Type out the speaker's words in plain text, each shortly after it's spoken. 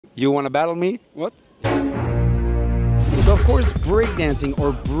You want to battle me? What? So of course, breakdancing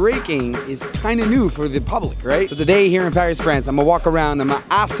or breaking is kind of new for the public, right? So today here in Paris, France, I'm gonna walk around, I'm gonna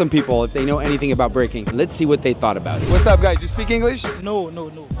ask some people if they know anything about breaking. Let's see what they thought about it. What's up, guys? You speak English? No.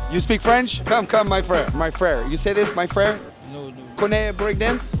 You speak French? Come, my frère. You say this, my frère? No. Connais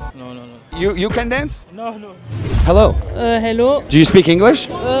breakdance? No. You can dance? No. Hello. Hello. Do you speak English?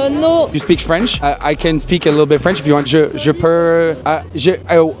 No. You speak French? I can speak a little bit French if you want.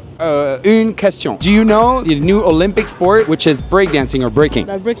 Une question. Do you know the new Olympic sport, which is breakdancing or breaking?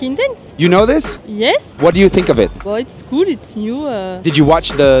 Breaking dance? You know this? Yes. What do you think of it? Well, it's cool. It's new. Did you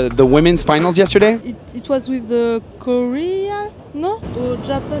watch the women's finals yesterday? It was with the Korea? No? Or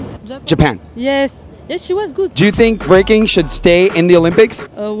Japan? Japan. Yes. Yes, she was good. Do you think breaking should stay in the Olympics?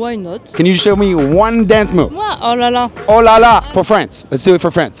 Why not? Can you show me one dance move? Moi, oh là là. Oh la la! For France. Let's do it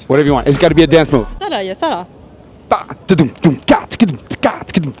for France. Whatever you want. It's got to be a dance move. Ça là, il y a ça là.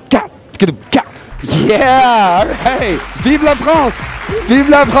 Yeah! All right. Vive la France! Vive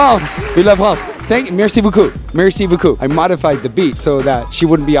la France! Vive la France! Merci beaucoup. Merci beaucoup. I modified the beat so that she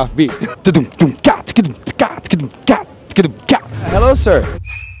wouldn't be off beat. Hello, sir.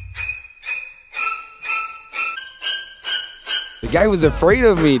 The guy was afraid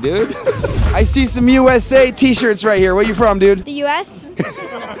of me, dude. I see some USA t-shirts right here. Where you from, dude? The US?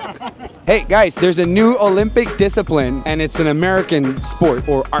 Hey, guys, there's a new Olympic discipline, and it's an American sport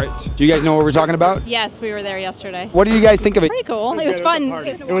or art. Do you guys know what we're talking about? Yes, we were there yesterday. What do you guys think of it? Pretty cool. It was fun.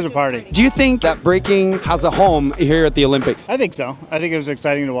 It was a party. Do you think that breaking has a home here at the Olympics? I think so. I think it was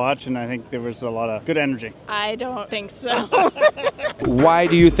exciting to watch, and I think there was a lot of good energy. I don't think so. Why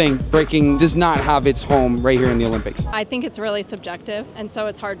do you think breaking does not have its home right here in the Olympics? I think it's really subjective, and so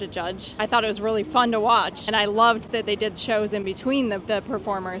it's hard to judge. I thought it was really fun to watch, and I loved that they did shows in between the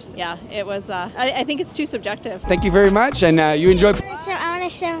performers. Yeah, it was, I think it's too subjective. Thank you very much, and you enjoy. I want to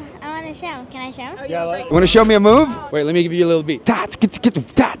show. Can I show? Yeah, like Want to show me a move? Wait, let me give you a little beat.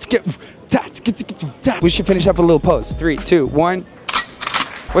 We should finish up with a little pose. 3, 2, 1.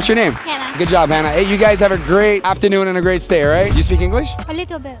 What's your name? Hannah. Good job, Hannah. Hey, you guys have a great afternoon and a great stay, all right? You speak English? A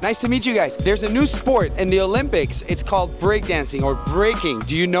little bit. Nice to meet you guys. There's a new sport in the Olympics. It's called breakdancing or breaking.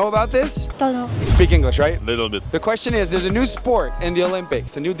 Do you know about this? Todo. You speak English, right? Little bit. The question is, there's a new sport in the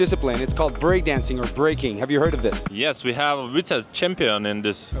Olympics, a new discipline. It's called breakdancing or breaking. Have you heard of this? Yes, we have a vice champion in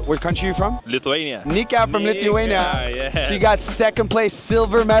this. What country are you from? Lithuania. Nika from Lithuania. Yes. She got second place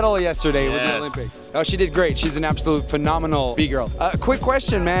silver medal yesterday with the Yes. Olympics. Oh, she did great. She's an absolute phenomenal B-girl. Quick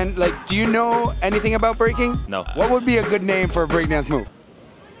question, man. Like, do you know anything about breaking? No. What would be a good name for a breakdance move?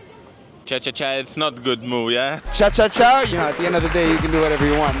 Cha-cha-cha, it's not good move, yeah? Cha-cha-cha? You know, at the end of the day, you can do whatever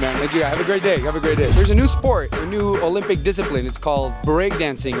you want, man. Like, yeah, have a great day. Have a great day. There's a new sport, a new Olympic discipline. It's called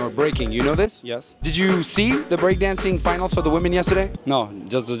breakdancing or breaking. You know this? Yes. Did you see the breakdancing finals for the women yesterday? No,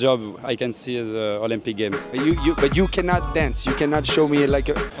 just the job. I can see the Olympic Games. But you cannot dance. You cannot show me like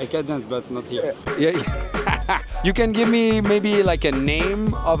a... I can dance, but not here. Yeah. You can give me maybe like a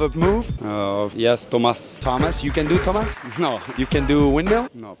name of a move? Yes, Thomas. Thomas, you can do Thomas? No. You can do windmill?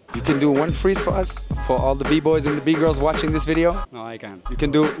 No. You can do one freeze for us? For all the B-boys and the B-girls watching this video? No, I can't. You can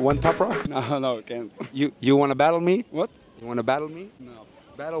do one top rock? No, I can't. You want to battle me? What? You want to battle me? No.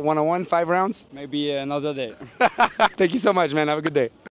 Battle one-on-one, 5 rounds? Maybe another day. Thank you so much, man. Have a good day.